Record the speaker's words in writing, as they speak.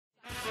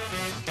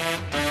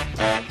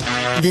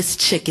This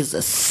chick is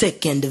a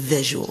sick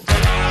individual. Sick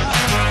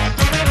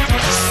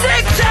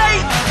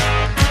Tape,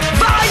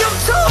 Volume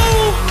 2.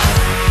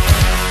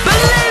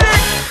 Believe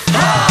it.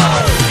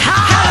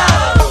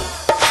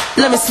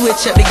 Let me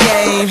switch up the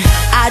game.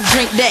 I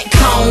drink that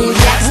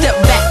cognac. Step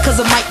back cause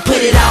I might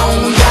put it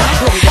on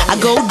ya. I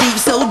go deep,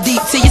 so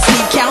deep till you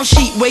sleep. Count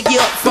sheep, wake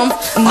you up from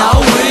no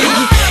way.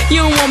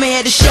 You don't want me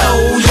here to show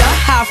ya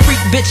how a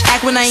freak bitch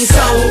act when I ain't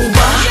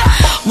sober.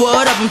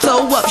 What up, I'm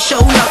toe up, show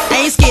up.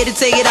 Ain't scared to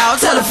take it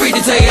off, tell a freak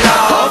to take it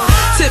off.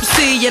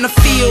 Tipsy and I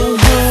feel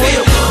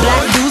good.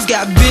 Black dudes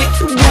got big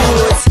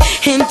woods.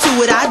 Into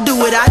it, I do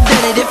it, I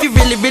done it. If you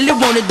really, really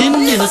want it, then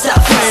you know,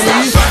 stop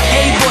running.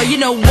 Hey boy, you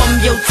know I'm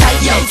your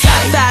type.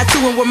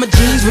 5'2" and wear my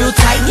jeans real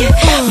tight.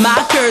 My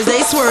curves,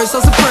 they swerve,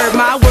 so superb.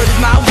 My word is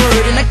my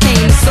word, and I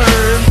came to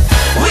serve.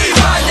 We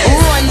run this,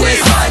 run this,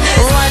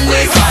 run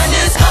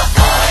this.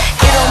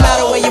 It don't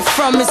matter where you're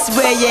from, it's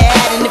where you're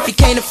at. And if you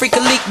can't a freak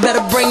a leak, better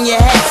bring your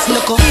hats.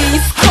 Look,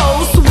 East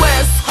Coast,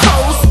 West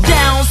Coast,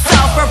 down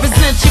south,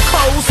 represent your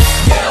coast.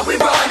 Yeah, we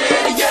run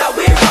it, yeah,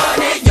 we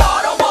run it. Y'all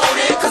don't want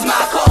it, cause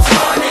my coast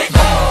run it.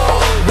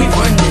 We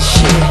run this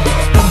shit.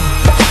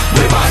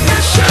 We run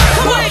this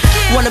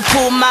shit. Wanna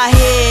pull my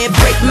head,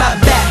 break my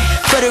back.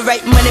 For the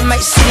right money,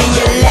 might sit in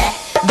your lap.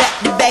 Back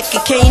to back, you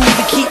can't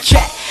even keep